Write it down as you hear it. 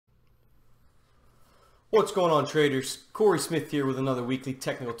What's going on, traders? Corey Smith here with another weekly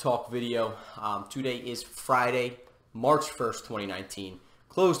technical talk video. Today is Friday, March 1st, 2019.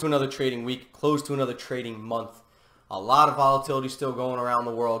 Close to another trading week, close to another trading month. A lot of volatility still going around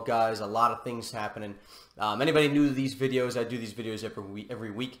the world, guys. A lot of things happening. Anybody new to these videos, I do these videos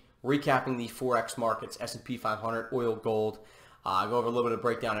every week, recapping the Forex markets, S&P 500, oil, gold. I go over a little bit of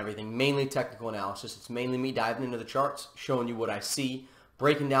breakdown, everything, mainly technical analysis. It's mainly me diving into the charts, showing you what I see,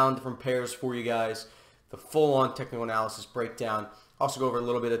 breaking down different pairs for you guys. The full-on technical analysis breakdown. Also go over a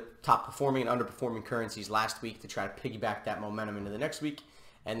little bit of top performing and underperforming currencies last week to try to piggyback that momentum into the next week.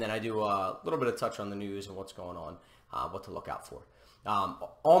 And then I do a little bit of touch on the news and what's going on, what to look out for.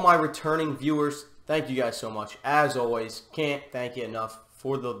 All my returning viewers, thank you guys so much. As always, can't thank you enough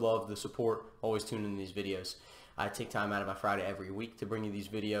for the love, the support, always tuning in these videos. I take time out of my Friday every week to bring you these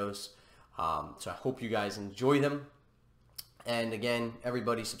videos. So I hope you guys enjoy them. And again,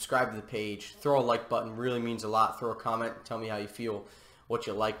 everybody subscribe to the page. Throw a like button. Really means a lot. Throw a comment. Tell me how you feel, what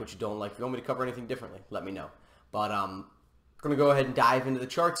you like, what you don't like. If you want me to cover anything differently, let me know. But I'm going to go ahead and dive into the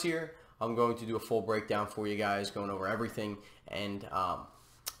charts here. I'm going to do a full breakdown for you guys, going over everything. And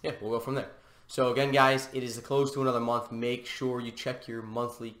yeah, we'll go from there. So again, guys, it is the close to another month. Make sure you check your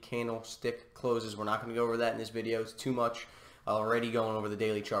monthly candlestick closes. We're not going to go over that in this video. It's too much. Already going over the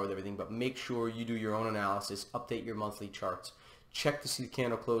daily chart with everything, but make sure you do your own analysis, update your monthly charts, check to see the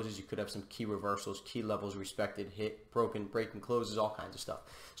candle closes. You could have some key reversals, key levels respected, hit, broken, breaking closes, all kinds of stuff.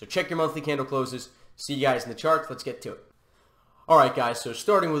 So check your monthly candle closes. See you guys in the charts. Let's get to it. All right, guys, so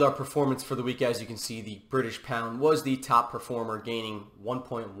starting with our performance for the week, as you can see, the British pound was the top performer, gaining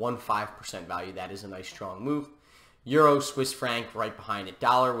 1.15% value. That is a nice, strong move. Euro, Swiss franc right behind it.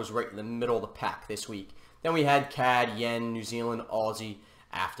 Dollar was right in the middle of the pack this week. Then we had CAD, Yen, New Zealand, Aussie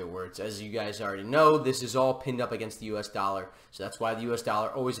afterwards. As you guys already know, this is all pinned up against the US dollar. So that's why the US dollar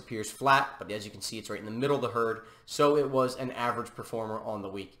always appears flat. But as you can see, it's right in the middle of the herd. So it was an average performer on the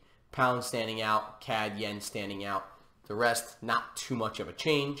week. Pound standing out, CAD, Yen standing out. The rest, not too much of a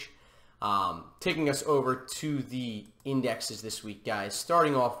change. Taking us over to the indexes this week, guys.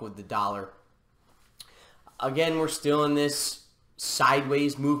 Starting off with the dollar. Again, we're still in this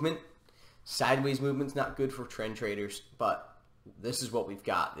sideways movement. Sideways movement's not good for trend traders, but this is what we've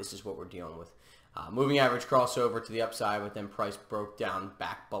got. This is what we're dealing with. Moving average crossover to the upside, but then price broke down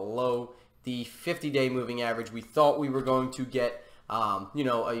back below the 50-day moving average. We thought we were going to get, you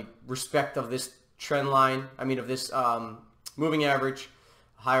know, a respect of this trend line. I mean, of this moving average,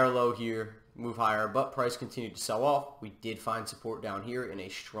 higher low here, move higher, but price continued to sell off. We did find support down here in a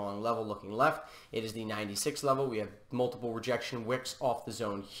strong level looking left. It is the 96 level. We have multiple rejection wicks off the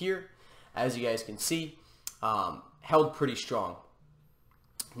zone here. As you guys can see, held pretty strong.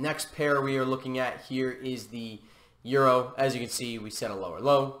 Next pair we are looking at here is the euro. As you can see, we set a lower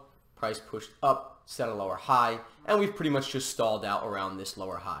low, price pushed up, set a lower high, and we've pretty much just stalled out around this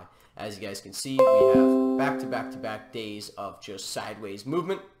lower high. As you guys can see, we have back-to-back-to-back days of just sideways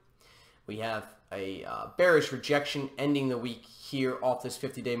movement. We have a bearish rejection ending the week here off this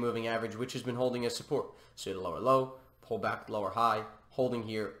 50-day moving average, which has been holding as support. So you had a lower low, pull back, lower high, holding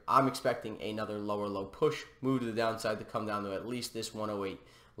here. I'm expecting another lower low push, move to the downside to come down to at least this 108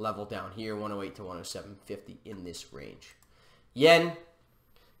 level down here, 108 to 107.50 in this range. Yen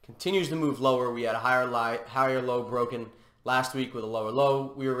continues to move lower. We had a higher low broken last week with a lower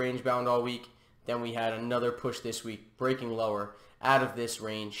low. We were range bound all week. Then we had another push this week, breaking lower out of this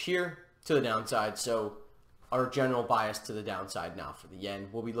range here to the downside. So our general bias to the downside now for the yen.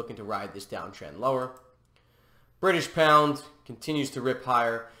 We'll be looking to ride this downtrend lower. British pound continues to rip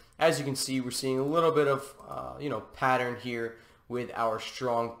higher. As you can see, we're seeing a little bit of you know, pattern here with our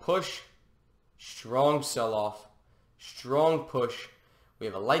strong push, strong sell-off, strong push. We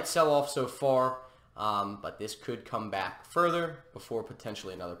have a light sell-off so far, but this could come back further before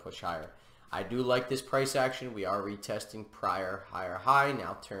potentially another push higher. I do like this price action. We are retesting prior higher high,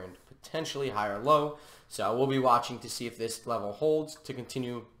 now turned potentially higher low. So we'll be watching to see if this level holds to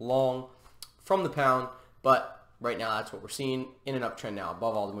continue long from the pound, but right now, that's what we're seeing in an uptrend now,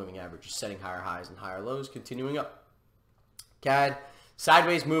 above all the moving averages, setting higher highs and higher lows, continuing up. CAD,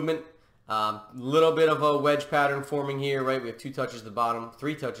 sideways movement, little bit of a wedge pattern forming here, right? We have 2 touches to the bottom,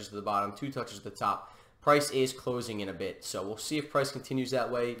 3 touches to the bottom, 2 touches to the top. Price is closing in a bit, so we'll see if price continues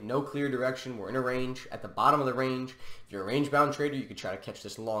that way. No clear direction. We're in a range, at the bottom of the range. If you're a range-bound trader, you can try to catch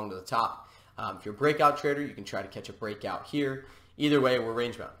this long to the top. If you're a breakout trader, you can try to catch a breakout here. Either way, we're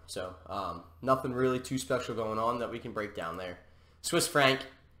range bound. So nothing really too special going on that we can break down there. Swiss franc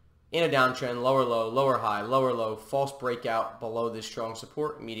in a downtrend, lower low, lower high, lower low, false breakout below this strong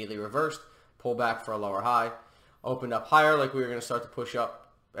support, immediately reversed, pull back for a lower high, opened up higher like we were going to start to push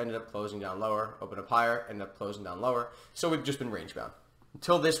up, ended up closing down lower, opened up higher, ended up closing down lower. So we've just been range bound.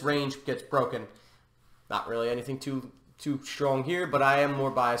 Until this range gets broken, not really anything too strong here, but I am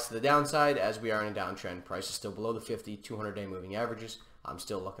more biased to the downside as we are in a downtrend. Price is still below the 50, 200-day moving averages. I'm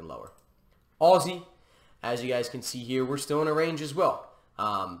still looking lower. Aussie, as you guys can see here, we're still in a range as well.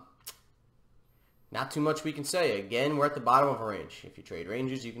 Not too much we can say. Again, we're at the bottom of a range. If you trade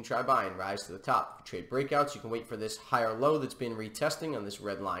ranges, you can try buying, rise to the top. If you trade breakouts, you can wait for this higher low that's been retesting on this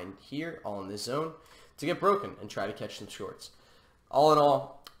red line here, all in this zone, to get broken and try to catch some shorts. All in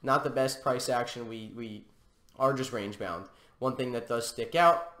all, not the best price action. We are just range bound. One thing that does stick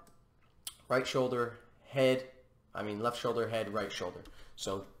out, right shoulder, head, left shoulder, head, right shoulder.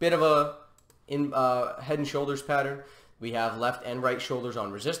 So bit of a head and shoulders pattern. We have left and right shoulders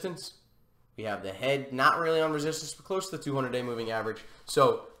on resistance. We have the head not really on resistance, but close to the 200-day moving average.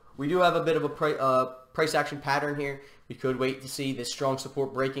 So we do have a bit of a price action pattern here. We could wait to see this strong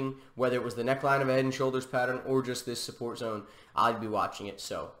support breaking, whether it was the neckline of a head and shoulders pattern or just this support zone. I'd be watching it.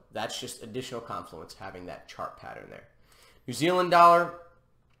 So that's just additional confluence having that chart pattern there. New Zealand dollar,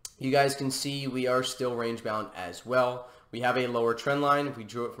 you guys can see we are still range bound as well. We have a lower trend line. If we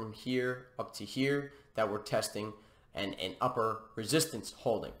drew it from here up to here, that we're testing and an upper resistance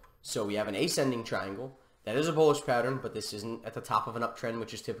holding. So we have an ascending triangle. That is a bullish pattern, but this isn't at the top of an uptrend,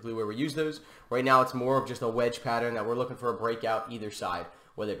 which is typically where we use those. Right now, it's more of just a wedge pattern that we're looking for a breakout either side,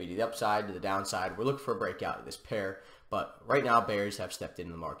 whether it be to the upside, to the downside. We're looking for a breakout of this pair, but right now, bears have stepped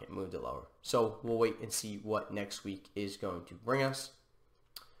into the market, moved it lower. So we'll wait and see what next week is going to bring us.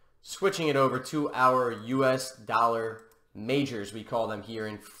 Switching it over to our US dollar majors, we call them here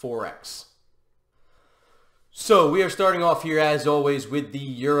in Forex. So we are starting off here as always with the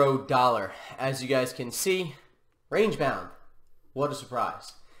euro dollar. As you guys can see, range bound. What a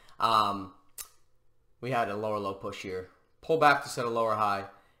surprise. We had a lower low push here. Pull back to set a lower high.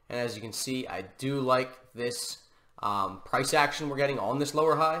 And as you can see, I do like this price action we're getting on this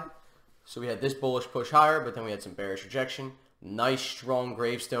lower high. So we had this bullish push higher, but then we had some bearish rejection. Nice strong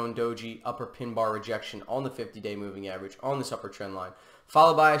gravestone doji upper pin bar rejection on the 50-day moving average on this upper trend line,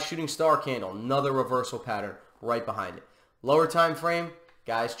 followed by a shooting star candle, another reversal pattern right behind it. Lower time frame,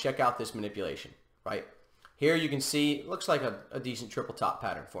 guys, check out this manipulation, right? Here you can see, it looks like a decent triple top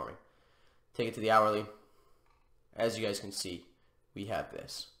pattern for me. Take it to the hourly. As you guys can see, we have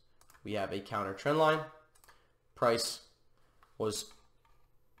this. We have a counter trend line. Price was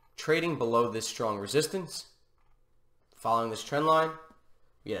trading below this strong resistance. Following this trend line,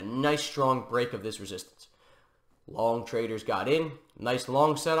 we had a nice strong break of this resistance. Long traders got in, nice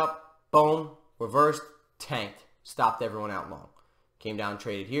long setup, boom, reversed, tanked, stopped everyone out long. Came down,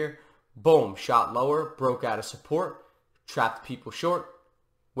 traded here, boom, shot lower, broke out of support, trapped people short,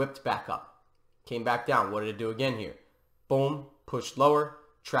 whipped back up. Came back down, what did it do again here? Boom, pushed lower,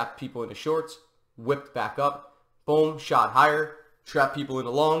 trapped people into shorts, whipped back up, boom, shot higher, trapped people into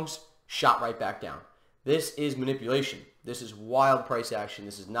longs, shot right back down. This is manipulation. This is wild price action.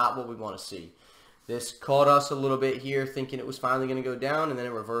 This is not what we want to see. This caught us a little bit here thinking it was finally going to go down, and then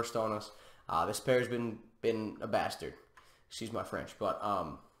it reversed on us. This pair's been a bastard. Excuse my French. But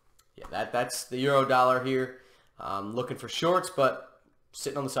yeah, that's the euro dollar here. Looking for shorts, but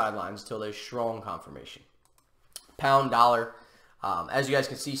sitting on the sidelines until there's strong confirmation. Pound dollar. As you guys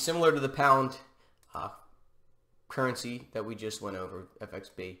can see, similar to the pound currency that we just went over,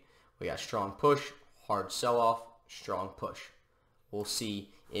 FXB. We got strong push, hard sell-off, strong push. We'll see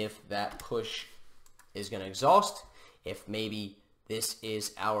if that push is going to exhaust, if maybe this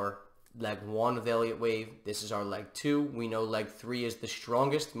is our leg 1 of the Elliott wave, this is our leg 2. We know leg 3 is the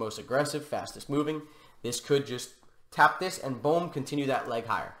strongest, most aggressive, fastest moving. This could just tap this and boom, continue that leg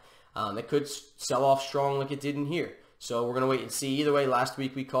higher. It could sell off strong like it did in here. So we're going to wait and see. Either way, last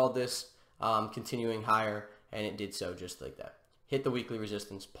week we called this continuing higher, and it did so just like that. Hit the weekly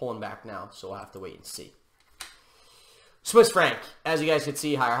resistance, pulling back now, so we'll have to wait and see. Swiss franc, as you guys can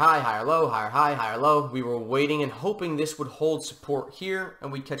see, higher high, higher low, higher high, higher low. We were waiting and hoping this would hold support here,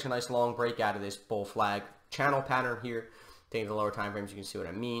 and we'd catch a nice long break out of this bull flag channel pattern here. Taking the lower time frames, you can see what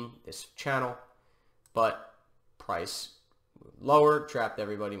I mean. This channel, but price moved lower, trapped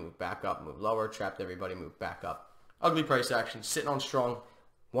everybody, moved back up, moved lower, trapped everybody, moved back up. Ugly price action, sitting on strong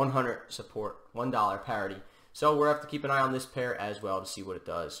 100 support, $1 parity. So we'll have to keep an eye on this pair as well to see what it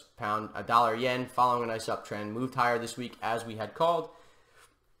does. Pound, a dollar yen following a nice uptrend. Moved higher this week as we had called.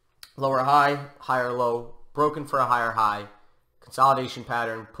 Lower high, higher low, broken for a higher high. Consolidation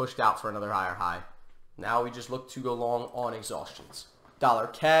pattern, pushed out for another higher high. Now we just look to go long on exhaustions. Dollar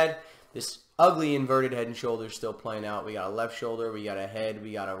CAD, this ugly inverted head and shoulders still playing out. We got a left shoulder, we got a head,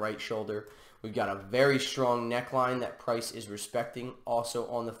 we got a right shoulder. We've got a very strong neckline that price is respecting, also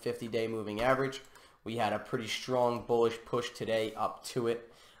on the 50-day moving average. We had a pretty strong bullish push today up to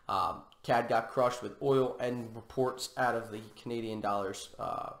it. CAD got crushed with oil and reports out of the Canadian dollar's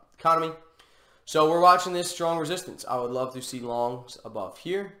economy. So we're watching this strong resistance. I would love to see longs above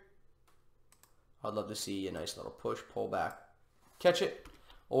here. I'd love to see a nice little push, pull back, catch it.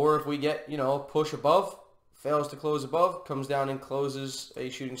 Or if we get, a push above, fails to close above, comes down and closes a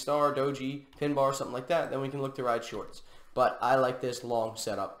shooting star, doji, pin bar, something like that, then we can look to ride shorts. But I like this long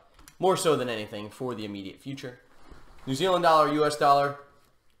setup more so than anything for the immediate future. New Zealand dollar, US dollar,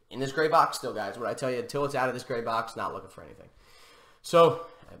 in this gray box still, guys. What I tell you, until it's out of this gray box, not looking for anything. So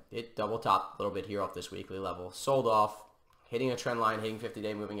it double topped a little bit here off this weekly level. Sold off, hitting a trend line, hitting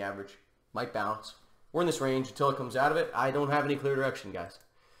 50-day moving average. Might bounce. We're in this range until it comes out of it. I don't have any clear direction, guys.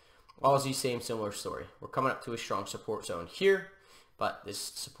 Aussie, same similar story. We're coming up to a strong support zone here, but this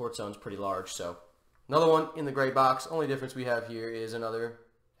support zone is pretty large. So another one in the gray box. Only difference we have here is another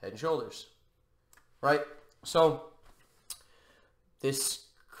head and shoulders, right? So this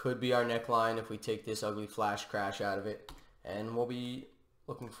could be our neckline if we take this ugly flash crash out of it, and we'll be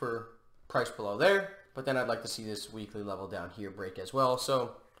looking for price below there. But then I'd like to see this weekly level down here break as well.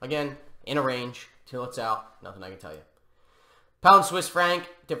 So again, in a range till it's out. Nothing I can tell you. Pound Swiss franc,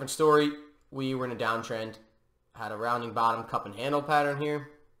 different story. We were in a downtrend. Had a rounding bottom cup and handle pattern here.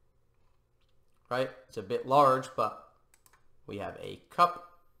 Right? It's a bit large, but we have a cup.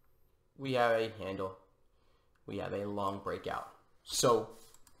 We have a handle. We have a long breakout. So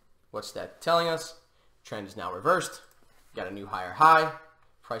what's that telling us? Trend is now reversed. Got a new higher high.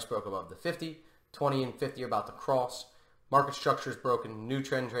 Price broke above the 50. 20 and 50 are about to cross. Market structure is broken. New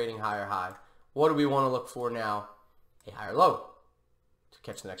trend trading, higher high. What do we want to look for now? A higher low to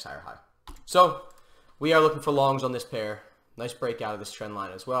catch the next higher high. So we are looking for longs on this pair. Nice breakout of this trend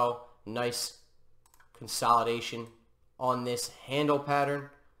line as well. Nice consolidation on this handle pattern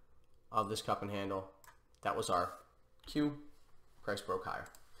of this cup and handle. That was our Q. Price broke higher.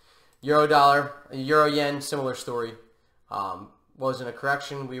 Euro dollar, euro yen, similar story. Was in a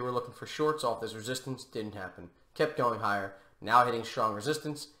correction. We were looking for shorts off this resistance. Didn't happen. Kept going higher. Now hitting strong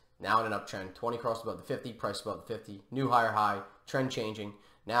resistance. Now in an uptrend. 20 crossed above the 50. Price above the 50. New higher high. Trend changing.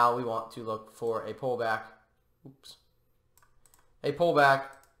 Now we want to look for a pullback. Oops. A pullback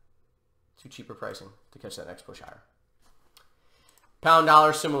to cheaper pricing to catch that next push higher. Pound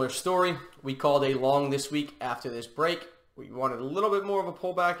dollar, similar story. We called a long this week after this break. We wanted a little bit more of a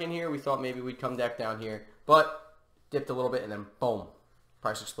pullback in here. We thought maybe we'd come back down here, but dipped a little bit and then boom,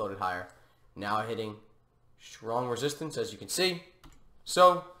 price exploded higher. Now hitting strong resistance, as you can see.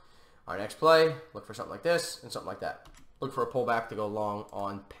 So our next play, look for something like this and something like that. Look for a pullback to go long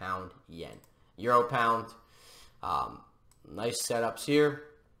on pound yen. Euro pound, nice setups here.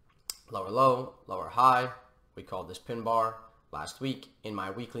 Lower low, lower high. We called this pin bar last week in my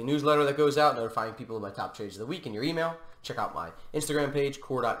weekly newsletter that goes out notifying people of my top trades of the week in your email. Check out my Instagram page,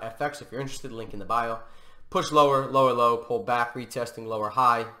 core.fx, if you're interested, link in the bio. Push lower, lower low, pull back, retesting lower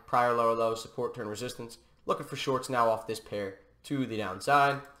high, prior lower low, support, turn resistance. Looking for shorts now off this pair to the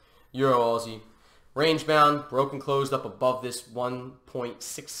downside. Euro Aussie, range bound, broken closed up above this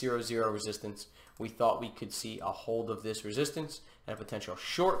 1.600 resistance. We thought we could see a hold of this resistance and a potential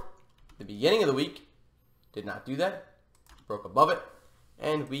short. The beginning of the week did not do that. Broke above it,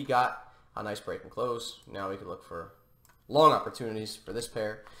 and we got a nice break and close. Now we can look for long opportunities for this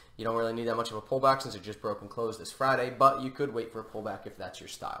pair. You don't really need that much of a pullback since it just broke and closed this Friday, but you could wait for a pullback if that's your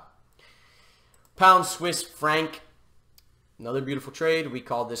style. Pound Swiss franc, another beautiful trade. We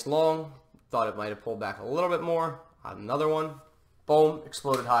called this long. Thought it might have pulled back a little bit more. Another one. Boom,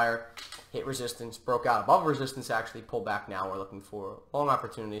 exploded higher. Hit resistance, broke out above resistance actually, pulled back now. We're looking for long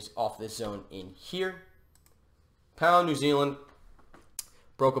opportunities off this zone in here. Pound New Zealand,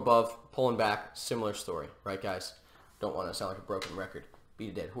 broke above, pulling back, similar story, right guys? Don't want to sound like a broken record, beat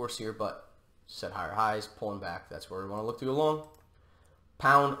a dead horse here, but set higher highs, pulling back, that's where we want to look to go long.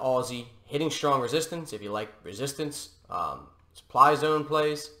 Pound Aussie, hitting strong resistance. If you like resistance, supply zone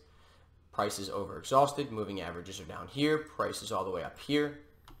plays, price is over exhausted, moving averages are down here, price is all the way up here.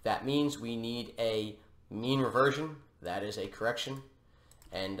 That means we need a mean reversion, that is a correction,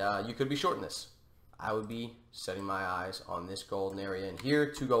 and you could be shorting this. I would be setting my eyes on this golden area in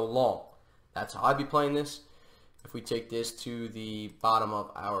here to go long. That's how I'd be playing this. If we take this to the bottom of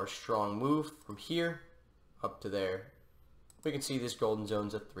our strong move from here up to there, we can see this golden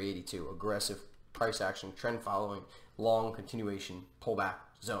zone's at 382. Aggressive price action, trend following, long continuation, pullback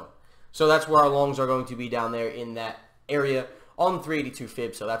zone. So that's where our longs are going to be down there in that area on 382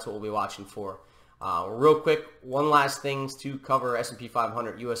 fib. So that's what we'll be watching for. Real quick, one last things to cover: S&P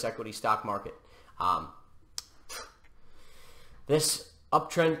 500, U.S. equity stock market. This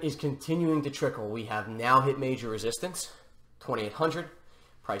uptrend is continuing to trickle. We have now hit major resistance, 2,800.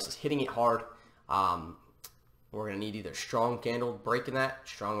 Price is hitting it hard. We're going to need either strong candle break in that,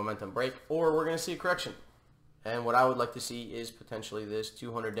 strong momentum break, or we're going to see a correction. And what I would like to see is potentially this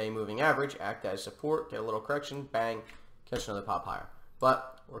 200-day moving average act as support, get a little correction, bang, catch another pop higher.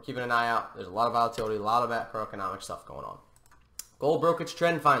 But we're keeping an eye out. There's a lot of volatility, a lot of macroeconomic stuff going on. Gold broke its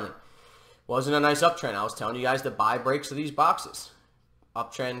trend finally. Wasn't a nice uptrend. I was telling you guys to buy breaks of these boxes.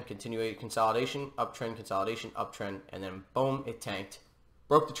 Uptrend, continuation, consolidation, uptrend, consolidation, uptrend, and then boom, it tanked.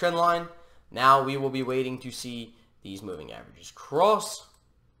 Broke the trend line. Now we will be waiting to see these moving averages cross,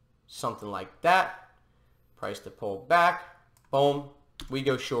 something like that. Price to pull back, boom, we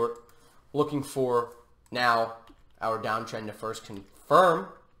go short. Looking for now our downtrend to first confirm.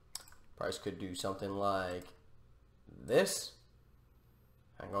 Price could do something like this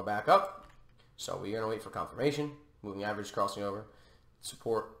and go back up. So we're going to wait for confirmation. Moving average crossing over.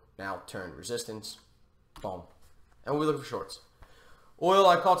 Support now turned resistance. Boom. And we're looking for shorts. Oil,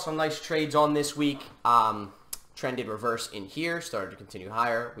 I caught some nice trades on this week. Trended reverse in here. Started to continue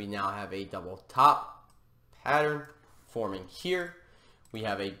higher. We now have a double top pattern forming here. We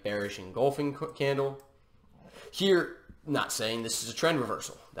have a bearish engulfing candle. Here, not saying this is a trend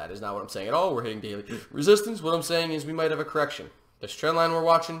reversal. That is not what I'm saying at all. We're hitting daily resistance. What I'm saying is we might have a correction. This trend line we're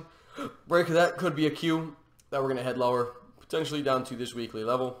watching, break of that could be a cue that we're going to head lower, potentially down to this weekly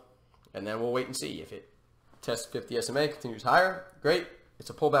level. And then we'll wait and see. If it tests 50 SMA, continues higher, great. It's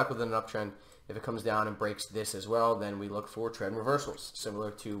a pullback within an uptrend. If it comes down and breaks this as well, then we look for trend reversals,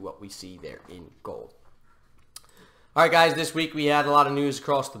 similar to what we see there in gold. All right, guys, this week we had a lot of news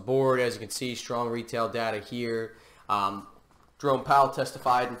across the board. As you can see, strong retail data here. Jerome Powell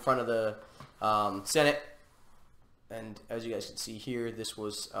testified in front of the Senate. And as you guys can see here, this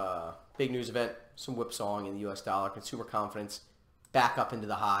was a big news event, some whipsawing in the U.S. dollar, consumer confidence back up into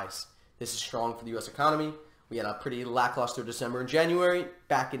the highs. This is strong for the U.S. economy. We had a pretty lackluster December and January,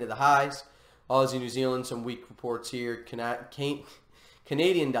 back into the highs. Aussie, New Zealand, some weak reports here.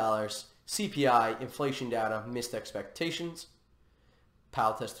 Canadian dollars, CPI, inflation data, missed expectations.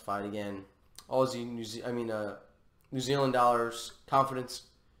 Powell testified again. New Zealand dollars, confidence,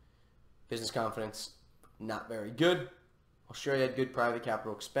 business confidence, not very good. Australia had good private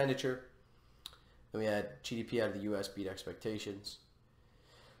capital expenditure. Then we had GDP out of the U.S. beat expectations.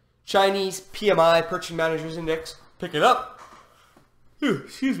 Chinese PMI, Purchasing Managers Index, picking up.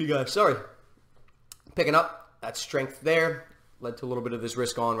 Excuse me, guys. Sorry. Picking up. That strength there led to a little bit of this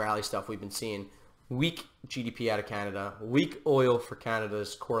risk-on rally stuff we've been seeing. Weak GDP out of Canada. Weak oil for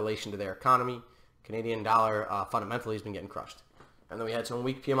Canada's correlation to their economy. Canadian dollar fundamentally has been getting crushed. And then we had some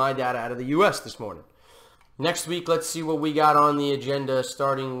weak PMI data out of the U.S. this morning. Next week, let's see what we got on the agenda.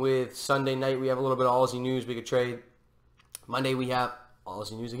 Starting with Sunday night, we have a little bit of Aussie news we could trade. Monday, we have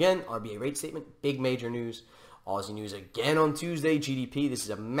Aussie news again. RBA rate statement, big major news. Aussie news again on Tuesday, GDP. This is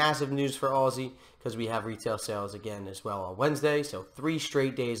a massive news for Aussie because we have retail sales again as well on Wednesday. So 3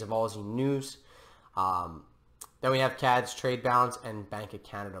 straight days of Aussie news. Then we have CAD's trade balance and Bank of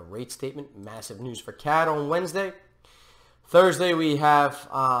Canada rate statement. Massive news for CAD on Wednesday. Thursday, we have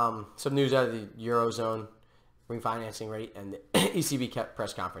some news out of the Eurozone, refinancing rate, and the ECB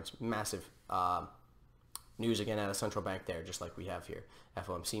press conference. Massive news again out of central bank there, just like we have here.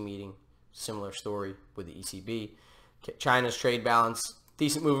 FOMC meeting, similar story with the ECB. China's trade balance,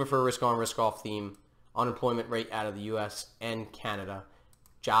 decent mover for a risk-on, risk-off theme. Unemployment rate out of the U.S. and Canada.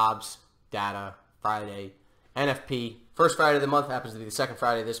 Jobs, data, Friday. NFP, first Friday of the month happens to be the second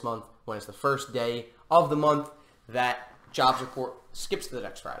Friday of this month. When it's the first day of the month, that jobs report skips to the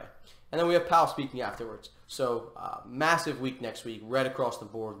next Friday. And then we have Powell speaking afterwards. So massive week next week, right across the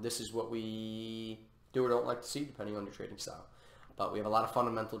board. This is what we do or don't like to see, depending on your trading style. But we have a lot of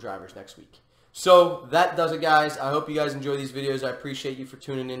fundamental drivers next week. So that does it, guys. I hope you guys enjoy these videos. I appreciate you for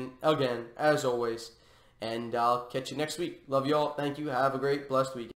tuning in again, as always. And I'll catch you next week. Love you all. Thank you. Have a great, blessed week.